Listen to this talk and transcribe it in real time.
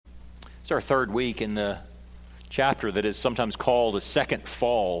It's our third week in the chapter that is sometimes called a second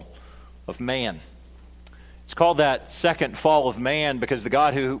fall of man. It's called that second fall of man because the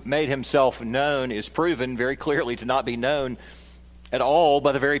God who made himself known is proven very clearly to not be known at all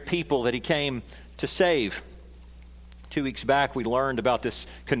by the very people that he came to save. 2 weeks back, we learned about this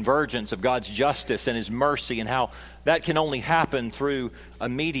convergence of God's justice and his mercy and how that can only happen through a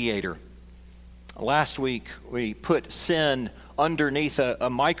mediator. Last week, we put sin underneath a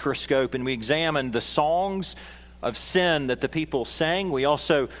microscope and we examined the songs of sin that the people sang. We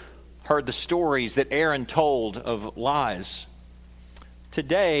also heard the stories that Aaron told of lies.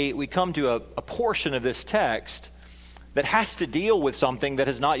 Today, we come to a portion of this text that has to deal with something that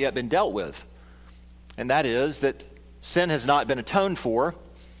has not yet been dealt with. And that is that sin has not been atoned for,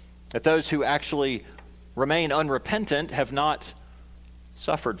 that those who actually remain unrepentant have not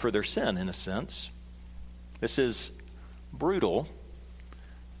suffered for their sin, in a sense. This is brutal,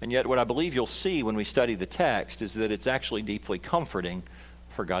 and yet what I believe you'll see when we study the text is that it's actually deeply comforting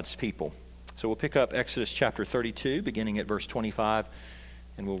for God's people. So we'll pick up Exodus chapter 32, beginning at verse 25,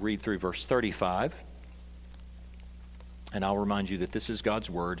 and we'll read through verse 35. And I'll remind you that this is God's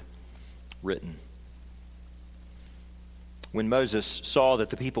word written. When Moses saw that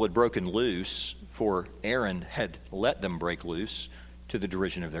the people had broken loose, for Aaron had let them break loose to the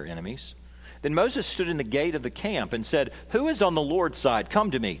derision of their enemies, then Moses stood in the gate of the camp and said, "Who is on the Lord's side? Come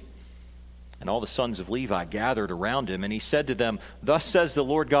to me." And all the sons of Levi gathered around him, and he said to them, "Thus says the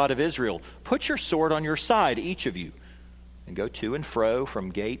Lord God of Israel, put your sword on your side, each of you, and go to and fro from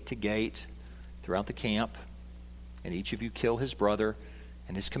gate to gate throughout the camp, and each of you kill his brother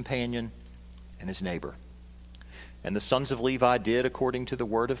and his companion and his neighbor." And the sons of Levi did according to the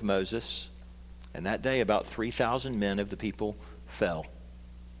word of Moses, and that day about 3,000 men of the people fell.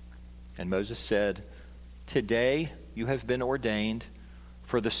 And Moses said, "Today you have been ordained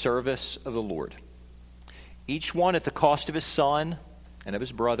for the service of the Lord, each one at the cost of his son and of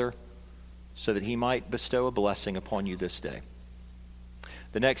his brother, so that he might bestow a blessing upon you this day."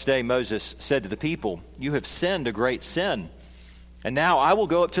 The next day Moses said to the people, "You have sinned a great sin, and now I will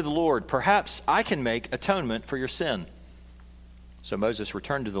go up to the Lord. Perhaps I can make atonement for your sin." So Moses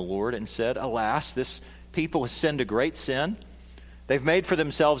returned to the Lord and said, "Alas, this people has sinned a great sin. They've made for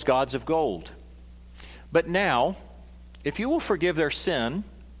themselves gods of gold. But now, if you will forgive their sin,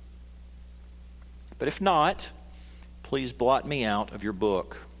 but if not, please blot me out of your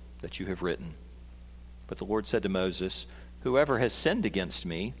book that you have written." But the Lord said to Moses, "Whoever has sinned against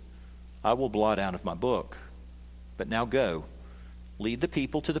me, I will blot out of my book. But now go, lead the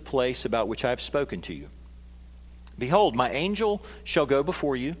people to the place about which I have spoken to you. Behold, my angel shall go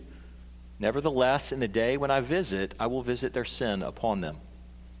before you. Nevertheless, in the day when I visit, I will visit their sin upon them."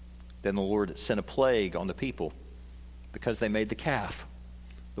 Then the Lord sent a plague on the people, because they made the calf,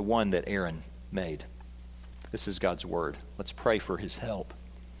 the one that Aaron made. This is God's word. Let's pray for his help.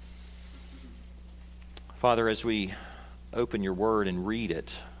 Father, as we open your word and read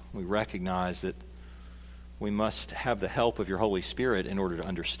it, we recognize that we must have the help of your Holy Spirit in order to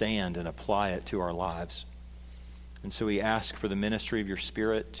understand and apply it to our lives. And so we ask for the ministry of your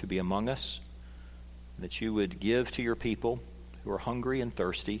Spirit to be among us, that you would give to your people who are hungry and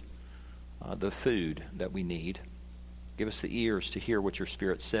thirsty the food that we need. Give us the ears to hear what your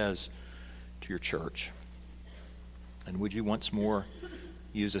Spirit says to your church. And would you once more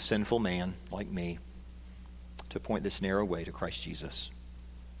use a sinful man like me to point this narrow way to Christ Jesus,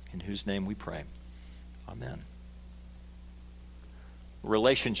 in whose name we pray. Amen.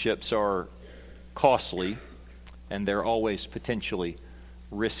 Relationships are costly, and they're always potentially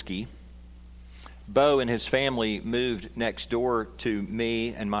risky. Bo and his family moved next door to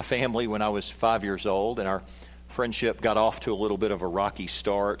me and my family when I was 5 years old, and our friendship got off to a little bit of a rocky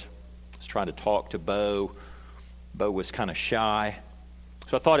start. I was trying to talk to Bo. Bo was kind of shy.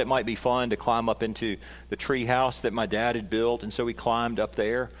 So I thought it might be fun to climb up into the tree house that my dad had built, and so we climbed up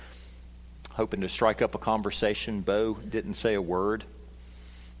there, hoping to strike up a conversation. Bo didn't say a word.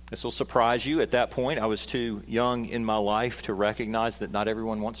 This will surprise you. At that point, I was too young in my life to recognize that not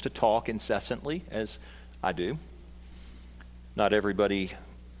everyone wants to talk incessantly, as I do. Not everybody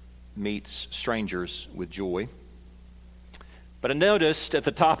meets strangers with joy. But I noticed at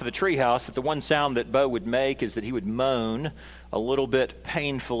the top of the treehouse that the one sound that Bo would make is that he would moan a little bit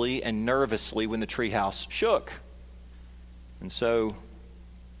painfully and nervously when the treehouse shook. And so,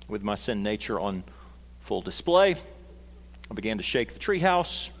 with my sin nature on full display, I began to shake the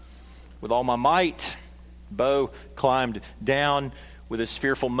treehouse with all my might. Bo climbed down with his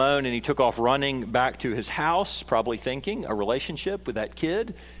fearful moan, and he took off running back to his house, probably thinking a relationship with that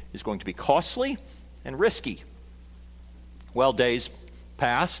kid is going to be costly and risky. Well, days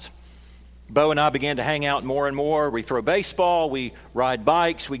passed, Bo and I began to hang out more and more. We throw baseball, we ride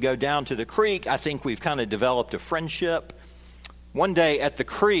bikes, we go down to the creek. I think we've kind of developed a friendship. One day at the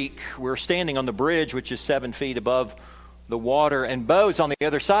creek, we're standing on the bridge, which is 7 feet above the water, and Bo's on the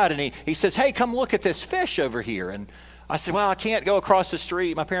other side, and he says, "Hey, come look at this fish over here." And I said, "Well, I can't go across the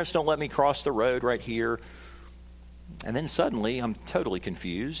street. My parents don't let me cross the road right here." And then suddenly, I'm totally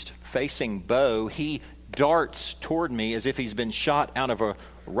confused. Facing Bo, he darts toward me as if he's been shot out of a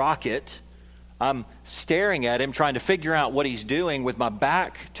rocket. I'm staring at him, trying to figure out what he's doing with my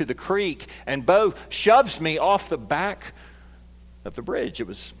back to the creek, and Bo shoves me off the back of the bridge. It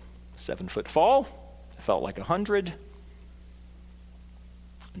was a 7-foot fall. I felt like 100.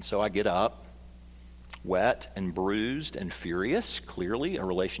 And so I get up, wet and bruised and furious. Clearly, a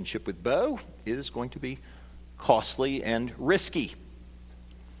relationship with Bo is going to be costly and risky.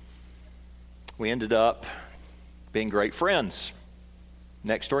 We ended up being great friends,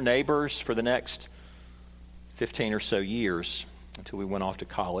 next-door neighbors for the next 15 or so years until we went off to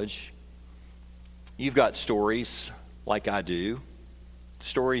college. You've got stories like I do,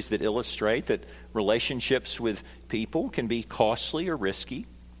 stories that illustrate that relationships with people can be costly or risky.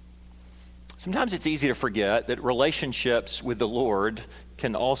 Sometimes it's easy to forget that relationships with the Lord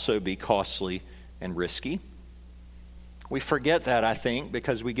can also be costly and risky. We forget that, I think,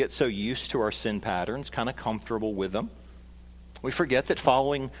 because we get so used to our sin patterns, kind of comfortable with them. We forget that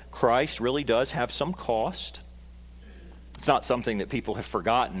following Christ really does have some cost. It's not something that people have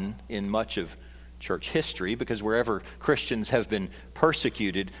forgotten in much of church history, because wherever Christians have been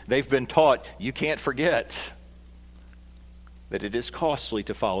persecuted, they've been taught you can't forget that it is costly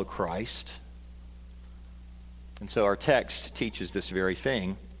to follow Christ. And so our text teaches this very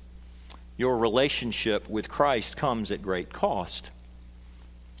thing. Your relationship with Christ comes at great cost,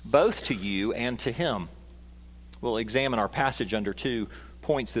 both to you and to him. We'll examine our passage under 2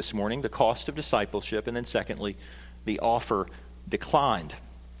 points this morning: the cost of discipleship, and then secondly, the offer declined.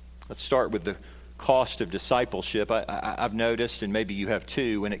 Let's start with the cost of discipleship. I've noticed, and maybe you have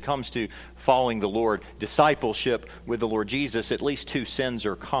too, when it comes to following the Lord, discipleship with the Lord Jesus, at least 2 sins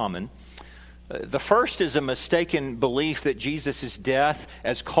are common. The first is a mistaken belief that Jesus' death,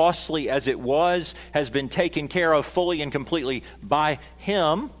 as costly as it was, has been taken care of fully and completely by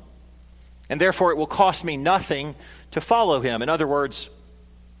him, and therefore it will cost me nothing to follow him. In other words,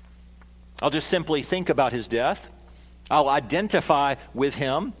 I'll just simply think about his death. I'll identify with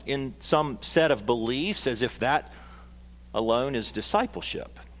him in some set of beliefs as if that alone is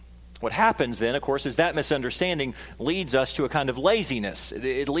discipleship. What happens then, of course, is that misunderstanding leads us to a kind of laziness.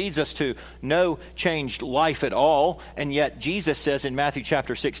 It leads us to no changed life at all. And yet Jesus says in Matthew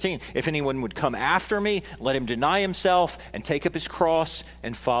chapter 16, if anyone would come after me, let him deny himself and take up his cross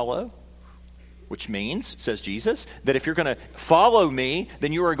and follow. Which means, says Jesus, that if you're going to follow me,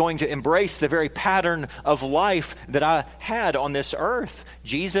 then you are going to embrace the very pattern of life that I had on this earth.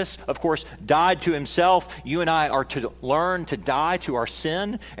 Jesus, of course, died to himself. You and I are to learn to die to our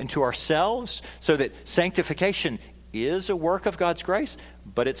sin and to ourselves, so that sanctification is a work of God's grace,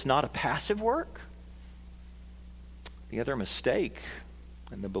 but it's not a passive work. The other mistake,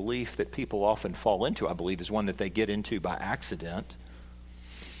 and the belief that people often fall into, I believe, is one that they get into by accident.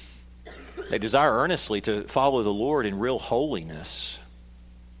 They desire earnestly to follow the Lord in real holiness.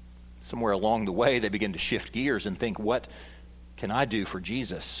 Somewhere along the way, they begin to shift gears and think, what can I do for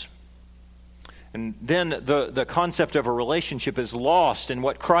Jesus? And then the concept of a relationship is lost, and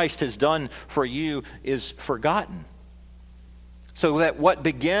what Christ has done for you is forgotten. So that what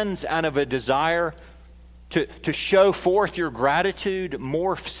begins out of a desire to show forth your gratitude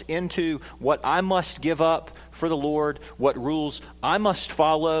morphs into what I must give up for the Lord, what rules I must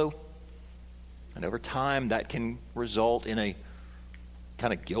follow. And over time, that can result in a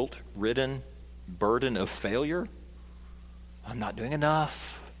kind of guilt-ridden burden of failure. I'm not doing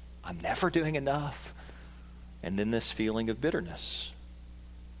enough. I'm never doing enough. And then this feeling of bitterness.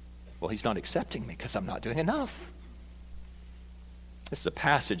 Well, he's not accepting me because I'm not doing enough. This is a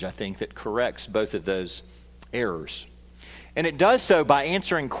passage, I think, that corrects both of those errors. And it does so by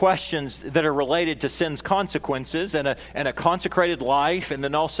answering questions that are related to sin's consequences and a consecrated life, and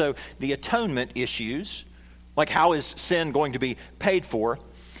then also the atonement issues, like how is sin going to be paid for.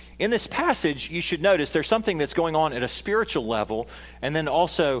 In this passage, you should notice there's something that's going on at a spiritual level, and then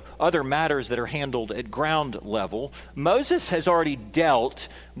also other matters that are handled at ground level. Moses has already dealt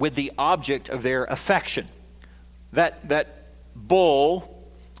with the object of their affection. That bull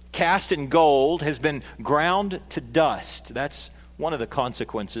cast in gold has been ground to dust. That's one of the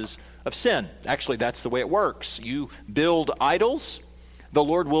consequences of sin. Actually, that's the way it works. You build idols, the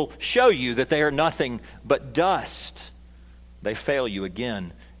Lord will show you that they are nothing but dust. They fail you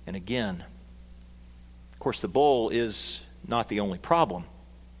again and again. course, the bull is not the only problem.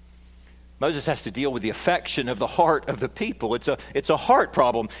 Moses has to deal with the affection of the heart of the people. It's a heart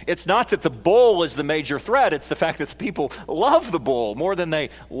problem. It's not that the bull is the major threat. It's the fact that the people love the bull more than they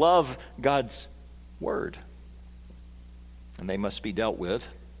love God's word. And they must be dealt with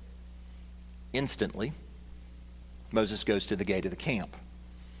instantly. Moses goes to the gate of the camp.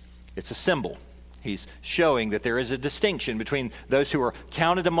 It's a symbol. He's showing that there is a distinction between those who are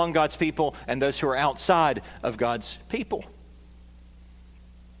counted among God's people and those who are outside of God's people.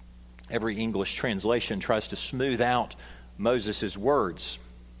 Every English translation tries to smooth out Moses' words.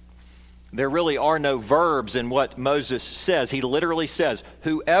 There really are no verbs in what Moses says. He literally says,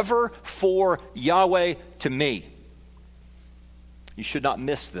 "Whoever for Yahweh to me." You should not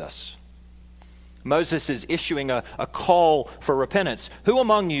miss this. Moses is issuing a call for repentance. Who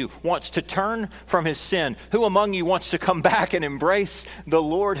among you wants to turn from his sin? Who among you wants to come back and embrace the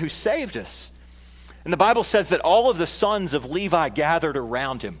Lord who saved us? And the Bible says that all of the sons of Levi gathered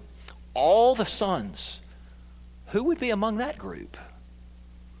around him. All the sons. Who would be among that group?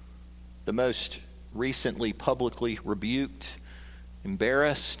 The most recently publicly rebuked,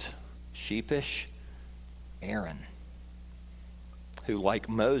 embarrassed, sheepish, Aaron, who, like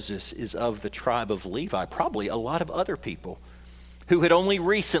Moses, is of the tribe of Levi. Probably a lot of other people who had only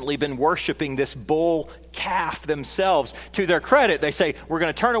recently been worshiping this bull calf themselves. To their credit, they say, we're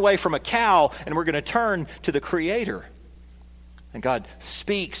going to turn away from a cow and we're going to turn to the Creator. And God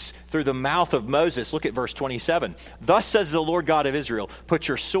speaks through the mouth of Moses. Look at verse 27. "Thus says the Lord God of Israel, put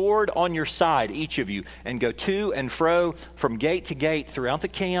your sword on your side, each of you, and go to and fro from gate to gate throughout the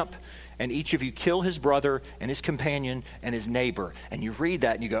camp, and each of you kill his brother and his companion and his neighbor." And you read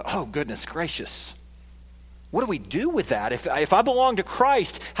that and you go, oh, goodness gracious. What do we do with that? If I belong to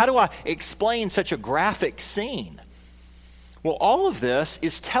Christ, how do I explain such a graphic scene? Well, all of this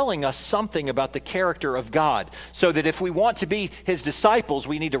is telling us something about the character of God, so that if we want to be his disciples,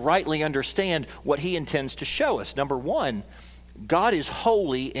 we need to rightly understand what he intends to show us. Number one, God is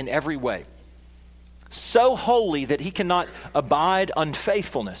holy in every way. So holy that he cannot abide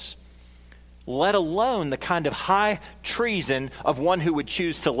unfaithfulness, let alone the kind of high treason of one who would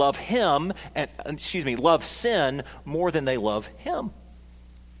choose to love him, love sin more than they love him.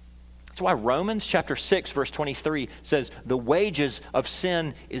 That's why Romans chapter 6, verse 23 says, the wages of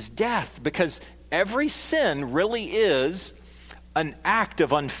sin is death, because every sin really is an act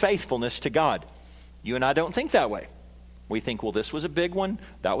of unfaithfulness to God. You and I don't think that way. We think, well, this was a big one,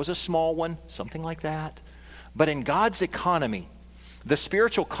 that was a small one, something like that. But in God's economy, the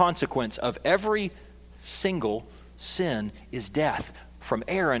spiritual consequence of every single sin is death, from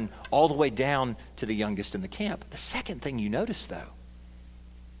Aaron all the way down to the youngest in the camp. The second thing you notice, though,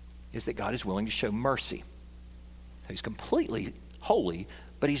 is that God is willing to show mercy. He's completely holy,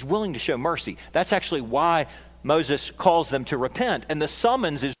 but he's willing to show mercy. That's actually why Moses calls them to repent, and the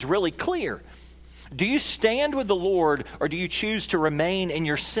summons is really clear. Do you stand with the Lord, or do you choose to remain in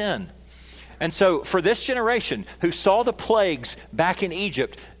your sin? And so for this generation who saw the plagues back in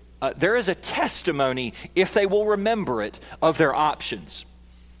Egypt, there is a testimony, if they will remember it, of their options.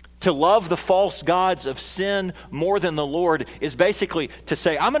 To love the false gods of sin more than the Lord is basically to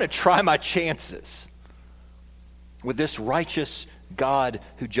say, I'm going to try my chances with this righteous God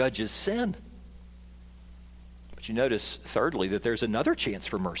who judges sin. But you notice, thirdly, that there's another chance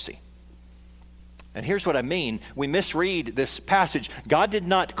for mercy. And here's what I mean. We misread this passage. God did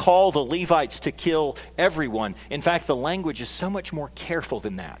not call the Levites to kill everyone. In fact, the language is so much more careful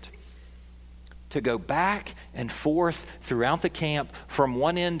than that. To go back and forth throughout the camp from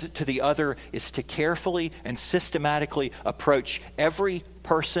one end to the other is to carefully and systematically approach every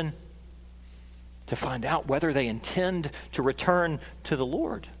person to find out whether they intend to return to the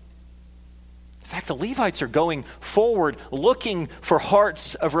Lord. In fact, the Levites are going forward looking for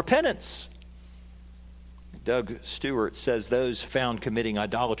hearts of repentance. Doug Stewart says those found committing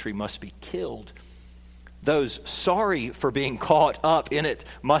idolatry must be killed. Those sorry for being caught up in it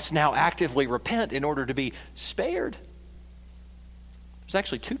must now actively repent in order to be spared. There's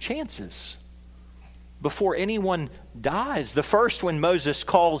actually two chances before anyone dies. The first, when Moses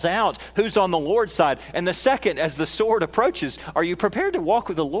calls out, who's on the Lord's side? And the second, as the sword approaches, are you prepared to walk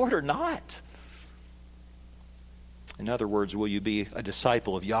with the Lord or not? In other words, will you be a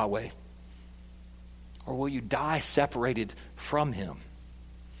disciple of Yahweh? Or will you die separated from him?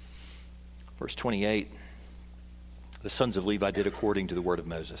 Verse 28. The sons of Levi did according to the word of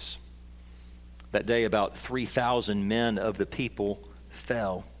Moses. That day about 3,000 men of the people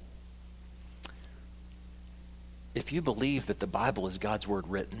fell. If you believe that the Bible is God's word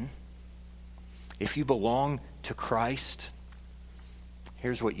written, if you belong to Christ,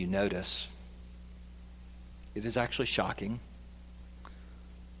 here's what you notice. it is actually shocking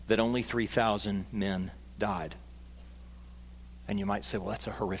that only 3,000 men died. And you might say, well, that's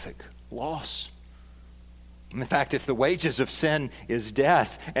a horrific loss. In fact, if the wages of sin is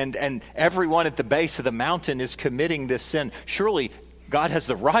death, and everyone at the base of the mountain is committing this sin, surely God has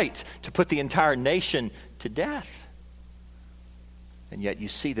the right to put the entire nation to death. And yet you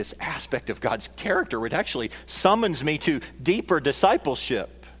see this aspect of God's character. It actually summons me to deeper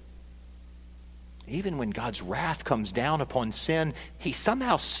discipleship. Even when God's wrath comes down upon sin, he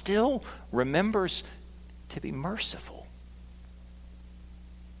somehow still remembers to be merciful.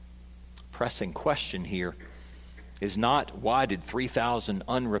 Pressing question here is not, why did 3,000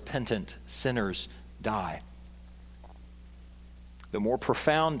 unrepentant sinners die? The more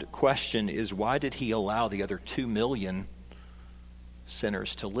profound question is, why did he allow the other 2 million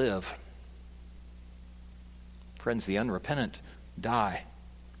sinners to live? Friends, the unrepentant die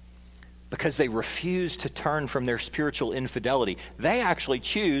because they refuse to turn from their spiritual infidelity. They actually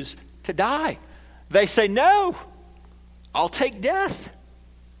choose to die. They say, no, I'll take death.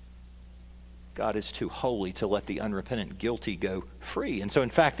 God is too holy to let the unrepentant guilty go free. And so, in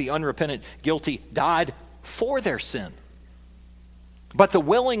fact, the unrepentant guilty died for their sin. But the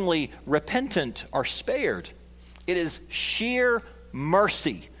willingly repentant are spared. It is sheer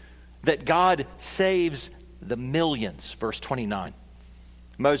mercy that God saves the millions. Verse 29.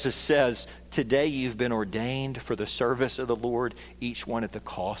 Moses says, today you've been ordained for the service of the Lord, each one at the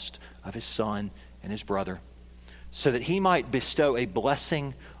cost of his son and his brother, so that he might bestow a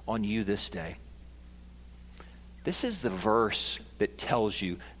blessing on you this day. This is the verse that tells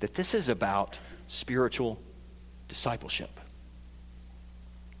you that this is about spiritual discipleship.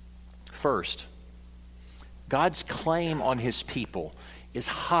 First, God's claim on his people is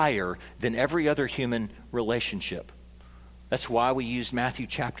higher than every other human relationship. That's why we used Matthew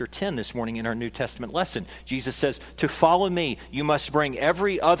chapter 10 this morning in our New Testament lesson. Jesus says, to follow me, you must bring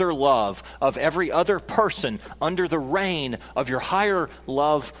every other love of every other person under the reign of your higher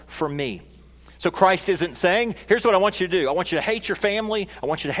love for me. So Christ isn't saying, here's what I want you to do. I want you to hate your family. I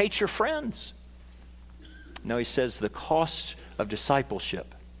want you to hate your friends. No, he says the cost of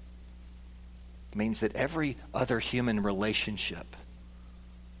discipleship means that every other human relationship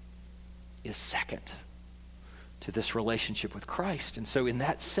is second to this relationship with Christ. And so in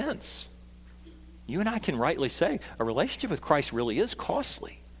that sense, you and I can rightly say a relationship with Christ really is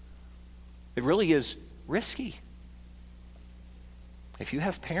costly. It really is risky. If you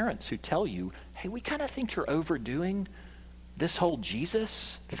have parents who tell you, hey, we kind of think you're overdoing this whole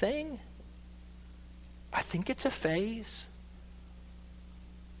Jesus thing, I think it's a phase.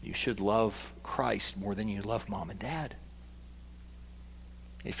 You should love Christ more than you love mom and dad.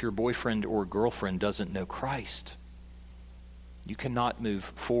 If your boyfriend or girlfriend doesn't know Christ, you cannot move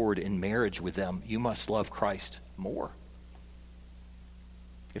forward in marriage with them. You must love Christ more.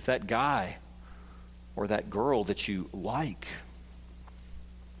 If that guy or that girl that you like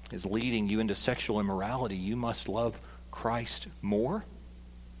is leading you into sexual immorality, you must love Christ more.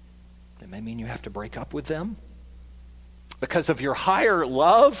 It may mean you have to break up with them. Because of your higher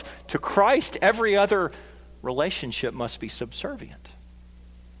love to Christ, every other relationship must be subservient.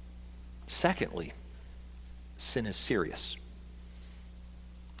 Secondly, sin is serious.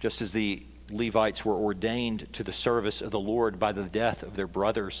 Just as the Levites were ordained to the service of the Lord by the death of their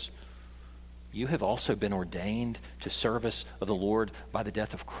brothers, you have also been ordained to service of the Lord by the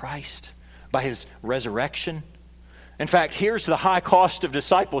death of Christ, by his resurrection. In fact, here's the high cost of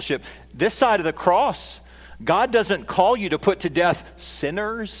discipleship. This side of the cross, God doesn't call you to put to death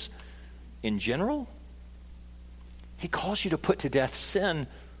sinners in general. He calls you to put to death sin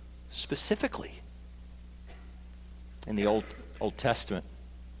specifically. In the Old Testament,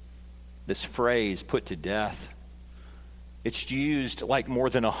 this phrase, put to death, it's used like more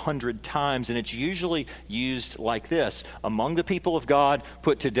than 100 times, and it's usually used like this. Among the people of God,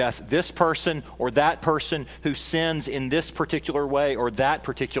 put to death this person or that person who sins in this particular way or that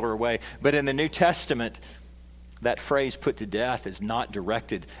particular way. But in the New Testament, that phrase, put to death, is not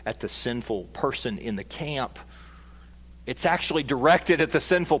directed at the sinful person in the camp. It's actually directed at the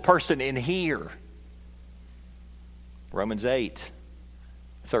sinful person in here. Romans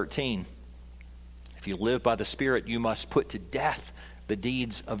 8:13. If you live by the Spirit, you must put to death the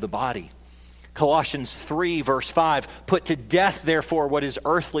deeds of the body. Colossians 3, verse 5, put to death, therefore, what is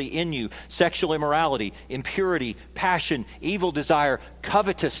earthly in you, sexual immorality, impurity, passion, evil desire,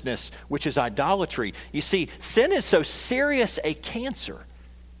 covetousness, which is idolatry. You see, sin is so serious a cancer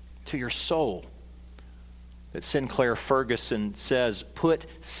to your soul that Sinclair Ferguson says, put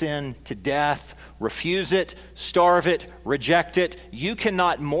sin to death refuse it, starve it, reject it. You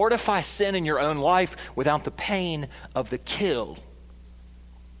cannot mortify sin in your own life without the pain of the kill.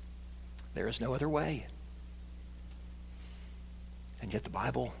 There is no other way. And yet the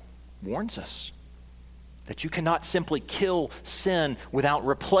Bible warns us that you cannot simply kill sin without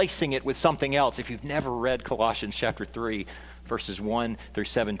replacing it with something else. If you've never read Colossians chapter 3, verses 1 through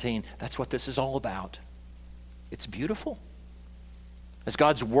 17, that's what this is all about. It's beautiful. As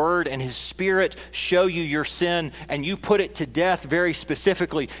God's Word and His Spirit show you your sin and you put it to death very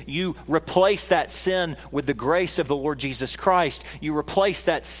specifically, you replace that sin with the grace of the Lord Jesus Christ. You replace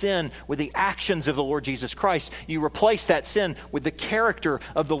that sin with the actions of the Lord Jesus Christ. You replace that sin with the character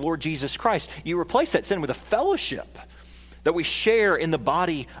of the Lord Jesus Christ. You replace that sin with a fellowship that we share in the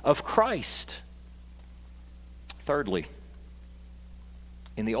body of Christ. Thirdly,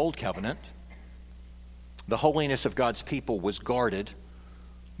 in the Old Covenant, the holiness of God's people was guarded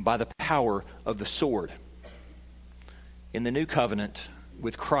by the power of the sword. In the New Covenant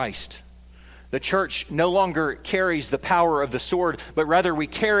with Christ, the church no longer carries the power of the sword, but rather we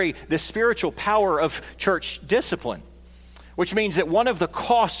carry the spiritual power of church discipline, which means that one of the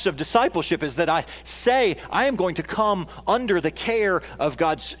costs of discipleship is that I say I am going to come under the care of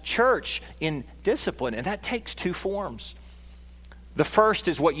God's church in discipline, and that takes two forms. The first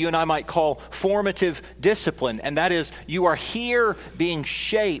is what you and I might call formative discipline, and that is you are here being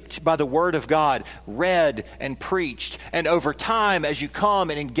shaped by the Word of God, read and preached. And over time, as you come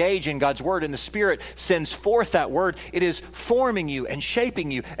and engage in God's Word and the Spirit sends forth that Word, it is forming you and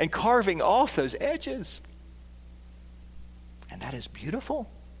shaping you and carving off those edges. And that is beautiful.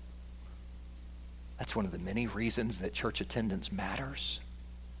 That's one of the many reasons that church attendance matters.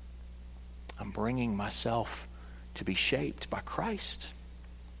 I'm bringing myself to be shaped by Christ.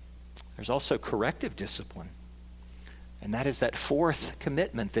 There's also corrective discipline. And that is that fourth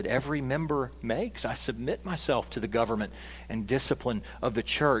commitment that every member makes. I submit myself to the government and discipline of the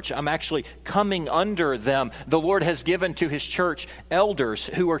church. I'm actually coming under them. The Lord has given to His church elders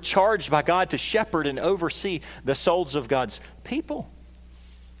who are charged by God to shepherd and oversee the souls of God's people.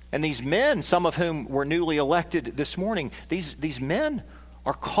 And these men, some of whom were newly elected this morning, these men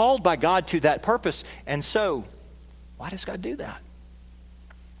are called by God to that purpose. And so, why does God do that?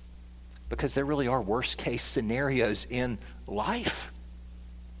 Because there really are worst case scenarios in life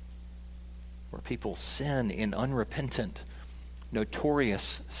where people sin in unrepentant,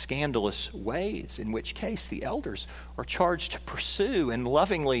 notorious, scandalous ways, in which case the elders are charged to pursue and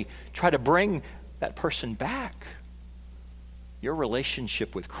lovingly try to bring that person back. Your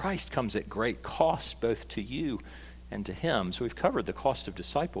relationship with Christ comes at great cost both to you and to Him. So we've covered the cost of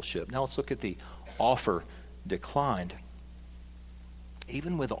discipleship. Now let's look at the offer declined.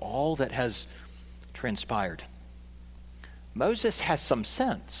 Even with all that has transpired, Moses has some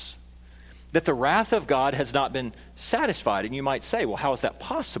sense that the wrath of God has not been satisfied. And you might say, well, how is that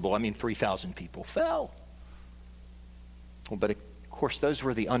possible? I mean, 3,000 people fell. Well, but of course, those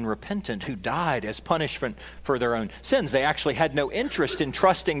were the unrepentant who died as punishment for their own sins. They actually had no interest in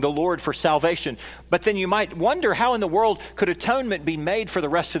trusting the Lord for salvation. But then you might wonder, how in the world could atonement be made for the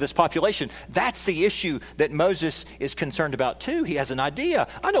rest of this population? That's the issue that Moses is concerned about too. He has an idea.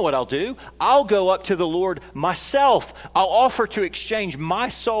 I know what I'll do. I'll go up to the Lord myself. I'll offer to exchange my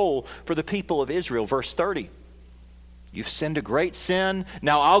soul for the people of Israel. Verse 30. You've sinned a great sin.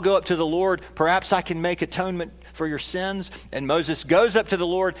 Now I'll go up to the Lord. Perhaps I can make atonement for your sins. And Moses goes up to the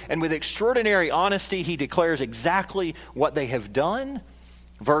Lord, and with extraordinary honesty, he declares exactly what they have done.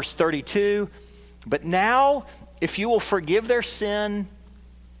 Verse 32, but now, if you will forgive their sin,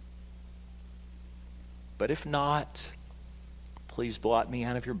 but if not, please blot me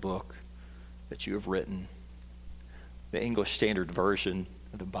out of your book that you have written. The English Standard Version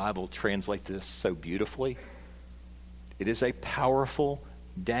of the Bible translates this so beautifully. It is a powerful,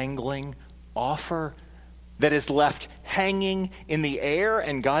 dangling offer that is left hanging in the air,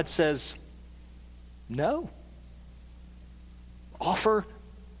 and God says, no. Offer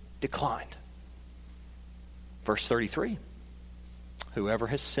declined. Verse 33, whoever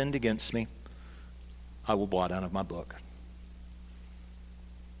has sinned against me, I will blot out of my book.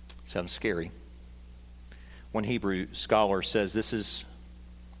 Sounds scary. One Hebrew scholar says this is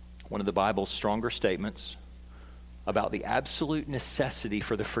one of the Bible's stronger statements about the absolute necessity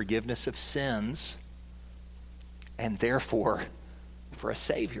for the forgiveness of sins and therefore for a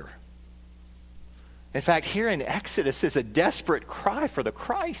Savior. In fact, here in Exodus is a desperate cry for the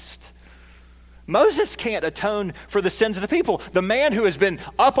Christ. Moses can't atone for the sins of the people. The man who has been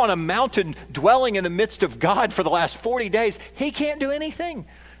up on a mountain dwelling in the midst of God for the last 40 days, he can't do anything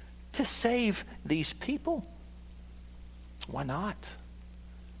to save these people. Why not?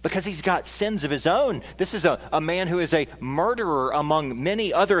 because he's got sins of his own. This is a man who is a murderer among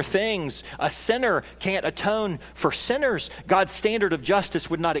many other things. A sinner can't atone for sinners. God's standard of justice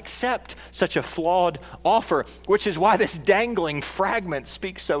would not accept such a flawed offer, which is why this dangling fragment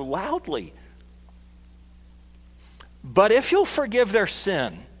speaks so loudly. But if you'll forgive their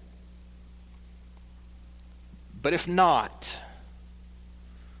sin, but if not,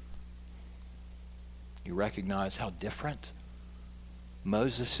 you recognize how different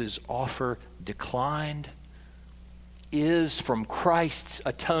Moses' offer declined is from Christ's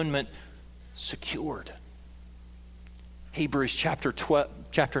atonement secured. Hebrews chapter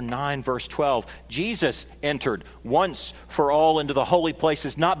 9, verse 12. Jesus entered once for all into the holy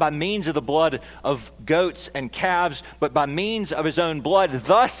places, not by means of the blood of goats and calves, but by means of his own blood,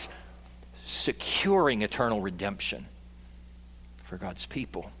 thus securing eternal redemption for God's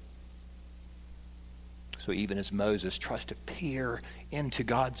people. So even as Moses tries to peer into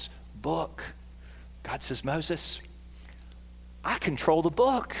God's book, God says, Moses, I control the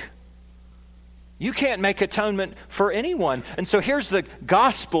book. You can't make atonement for anyone. And so here's the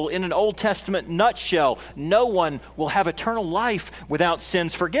gospel in an Old Testament nutshell. No one will have eternal life without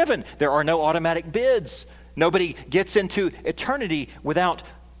sins forgiven. There are no automatic bids. Nobody gets into eternity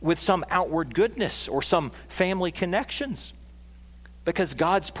with some outward goodness or some family connections. Because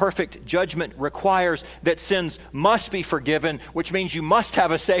God's perfect judgment requires that sins must be forgiven, which means you must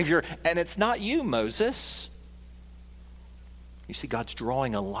have a Savior, and it's not you, Moses. You see, God's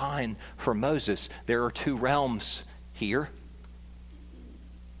drawing a line for Moses. There are two realms here,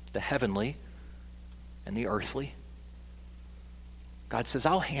 the heavenly and the earthly. God says,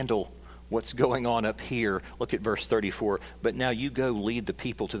 I'll handle what's going on up here. Look at verse 34. But now you go lead the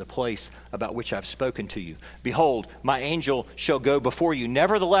people to the place about which I've spoken to you. Behold, my angel shall go before you.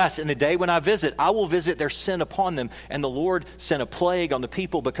 Nevertheless, in the day when I visit, I will visit their sin upon them. And the Lord sent a plague on the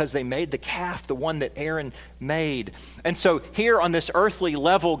people because they made the calf, the one that Aaron made. And so here on this earthly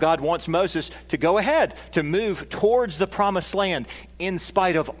level, God wants Moses to go ahead, to move towards the promised land in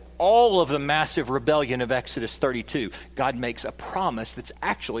spite of all of the massive rebellion of Exodus 32. God makes a promise that's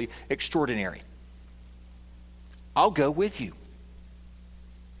actually extraordinary. I'll go with you.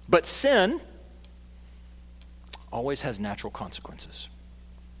 But sin always has natural consequences.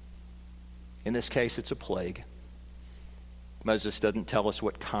 In this case, it's a plague. Moses doesn't tell us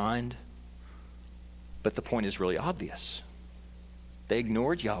what kind, but the point is really obvious. They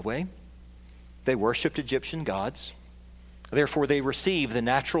ignored Yahweh. They worshipped Egyptian gods. Therefore, they receive the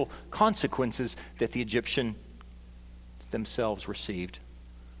natural consequences that the Egyptians themselves received.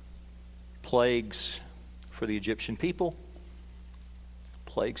 Plagues for the Egyptian people,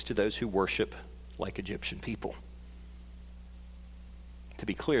 plagues to those who worship like Egyptian people. To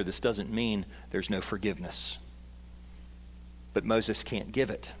be clear, this doesn't mean there's no forgiveness. But Moses can't give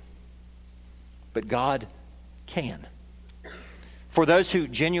it. But God can. For those who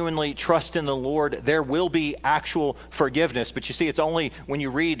genuinely trust in the Lord, there will be actual forgiveness. But you see, it's only when you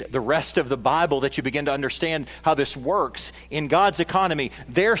read the rest of the Bible that you begin to understand how this works. In God's economy,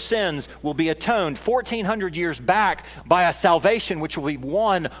 their sins will be atoned 1,400 years back by a salvation which will be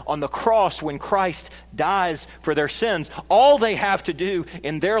won on the cross when Christ dies for their sins. All they have to do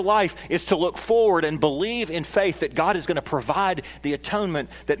in their life is to look forward and believe in faith that God is going to provide the atonement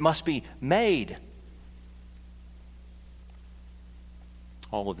that must be made.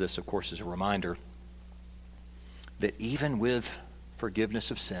 All of this, of course, is a reminder that even with forgiveness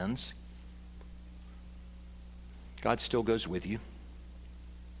of sins, God still goes with you.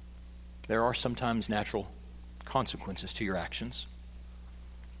 There are sometimes natural consequences to your actions.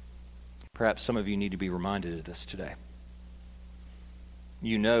 Perhaps some of you need to be reminded of this today.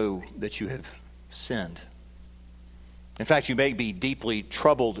 You know that you have sinned. In fact, you may be deeply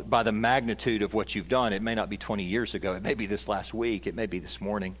troubled by the magnitude of what you've done. It may not be 20 years ago. It may be this last week. It may be this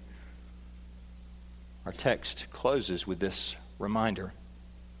morning. Our text closes with this reminder.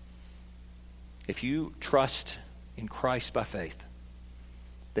 If you trust in Christ by faith,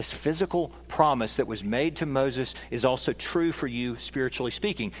 this physical promise that was made to Moses is also true for you, spiritually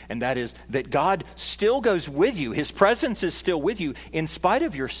speaking. And that is that God still goes with you. His presence is still with you in spite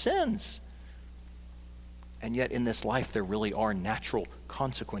of your sins. And yet in this life, there really are natural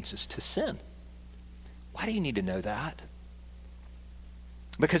consequences to sin. Why do you need to know that?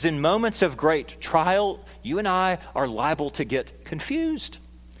 Because in moments of great trial, you and I are liable to get confused.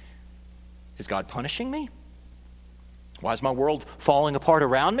 Is God punishing me? Why is my world falling apart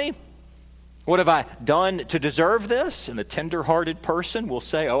around me? What have I done to deserve this? And the tender-hearted person will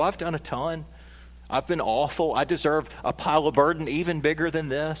say, oh, I've done a ton. I've been awful. I deserve a pile of burden even bigger than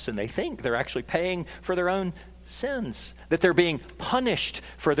this. And they think they're actually paying for their own sins, that they're being punished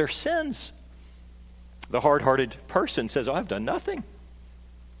for their sins. The hard-hearted person says, I've done nothing.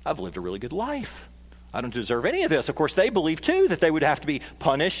 I've lived a really good life. I don't deserve any of this. Of course, they believe, too, that they would have to be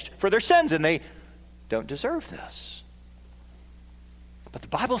punished for their sins, and they don't deserve this. But the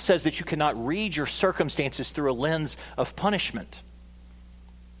Bible says that you cannot read your circumstances through a lens of punishment.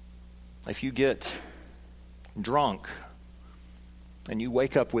 If you get drunk and you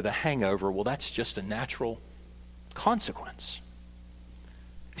wake up with a hangover, well, that's just a natural consequence.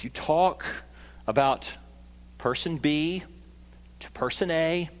 If you talk about person B to person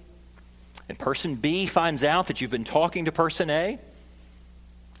A, and person B finds out that you've been talking to person A,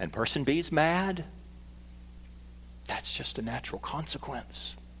 and person B's mad, that's just a natural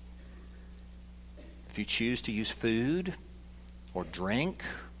consequence. If you choose to use food or drink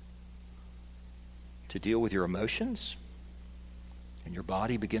to deal with your emotions, and your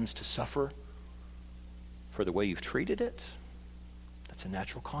body begins to suffer for the way you've treated it, that's a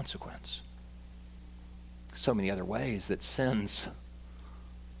natural consequence. So many other ways that sins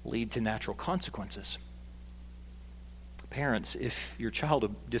lead to natural consequences. Parents, if your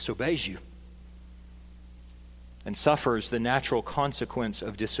child disobeys you and suffers the natural consequence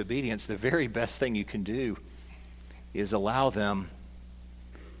of disobedience, the very best thing you can do is allow them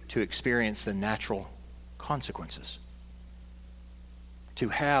to experience the natural consequences, to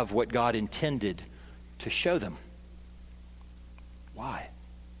have what God intended to show them. Why?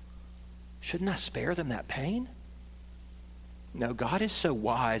 Shouldn't I spare them that pain? No, God is so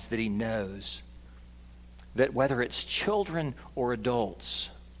wise that he knows that whether it's children or adults,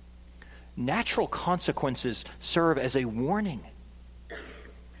 natural consequences serve as a warning.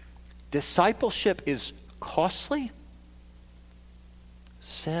 Discipleship is costly.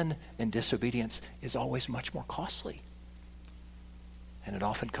 Sin and disobedience is always much more costly. And it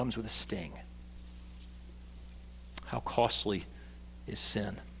often comes with a sting. How costly is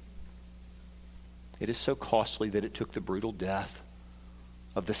sin? It is so costly that it took the brutal death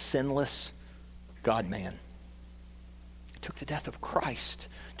of the sinless God-man. It took the death of Christ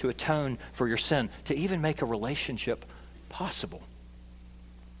to atone for your sin, to even make a relationship possible.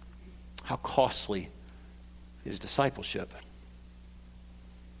 How costly is discipleship?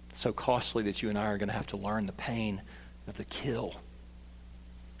 So costly that you and I are going to have to learn the pain of the kill.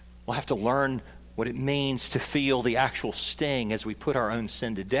 We'll have to learn what it means to feel the actual sting as we put our own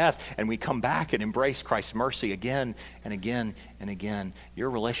sin to death and we come back and embrace Christ's mercy again and again and again. Your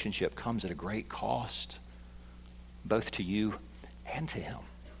relationship comes at a great cost, both to you and to him.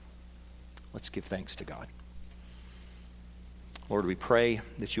 Let's give thanks to God. Lord, we pray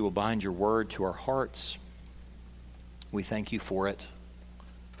that you will bind your word to our hearts. We thank you for it.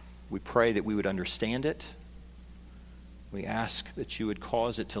 We pray that we would understand it. We ask that you would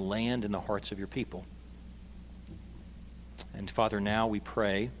cause it to land in the hearts of your people. And Father, now we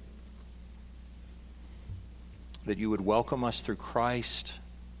pray that you would welcome us through Christ,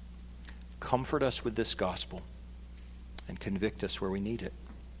 comfort us with this gospel, and convict us where we need it.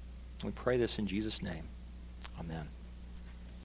 We pray this in Jesus' name. Amen.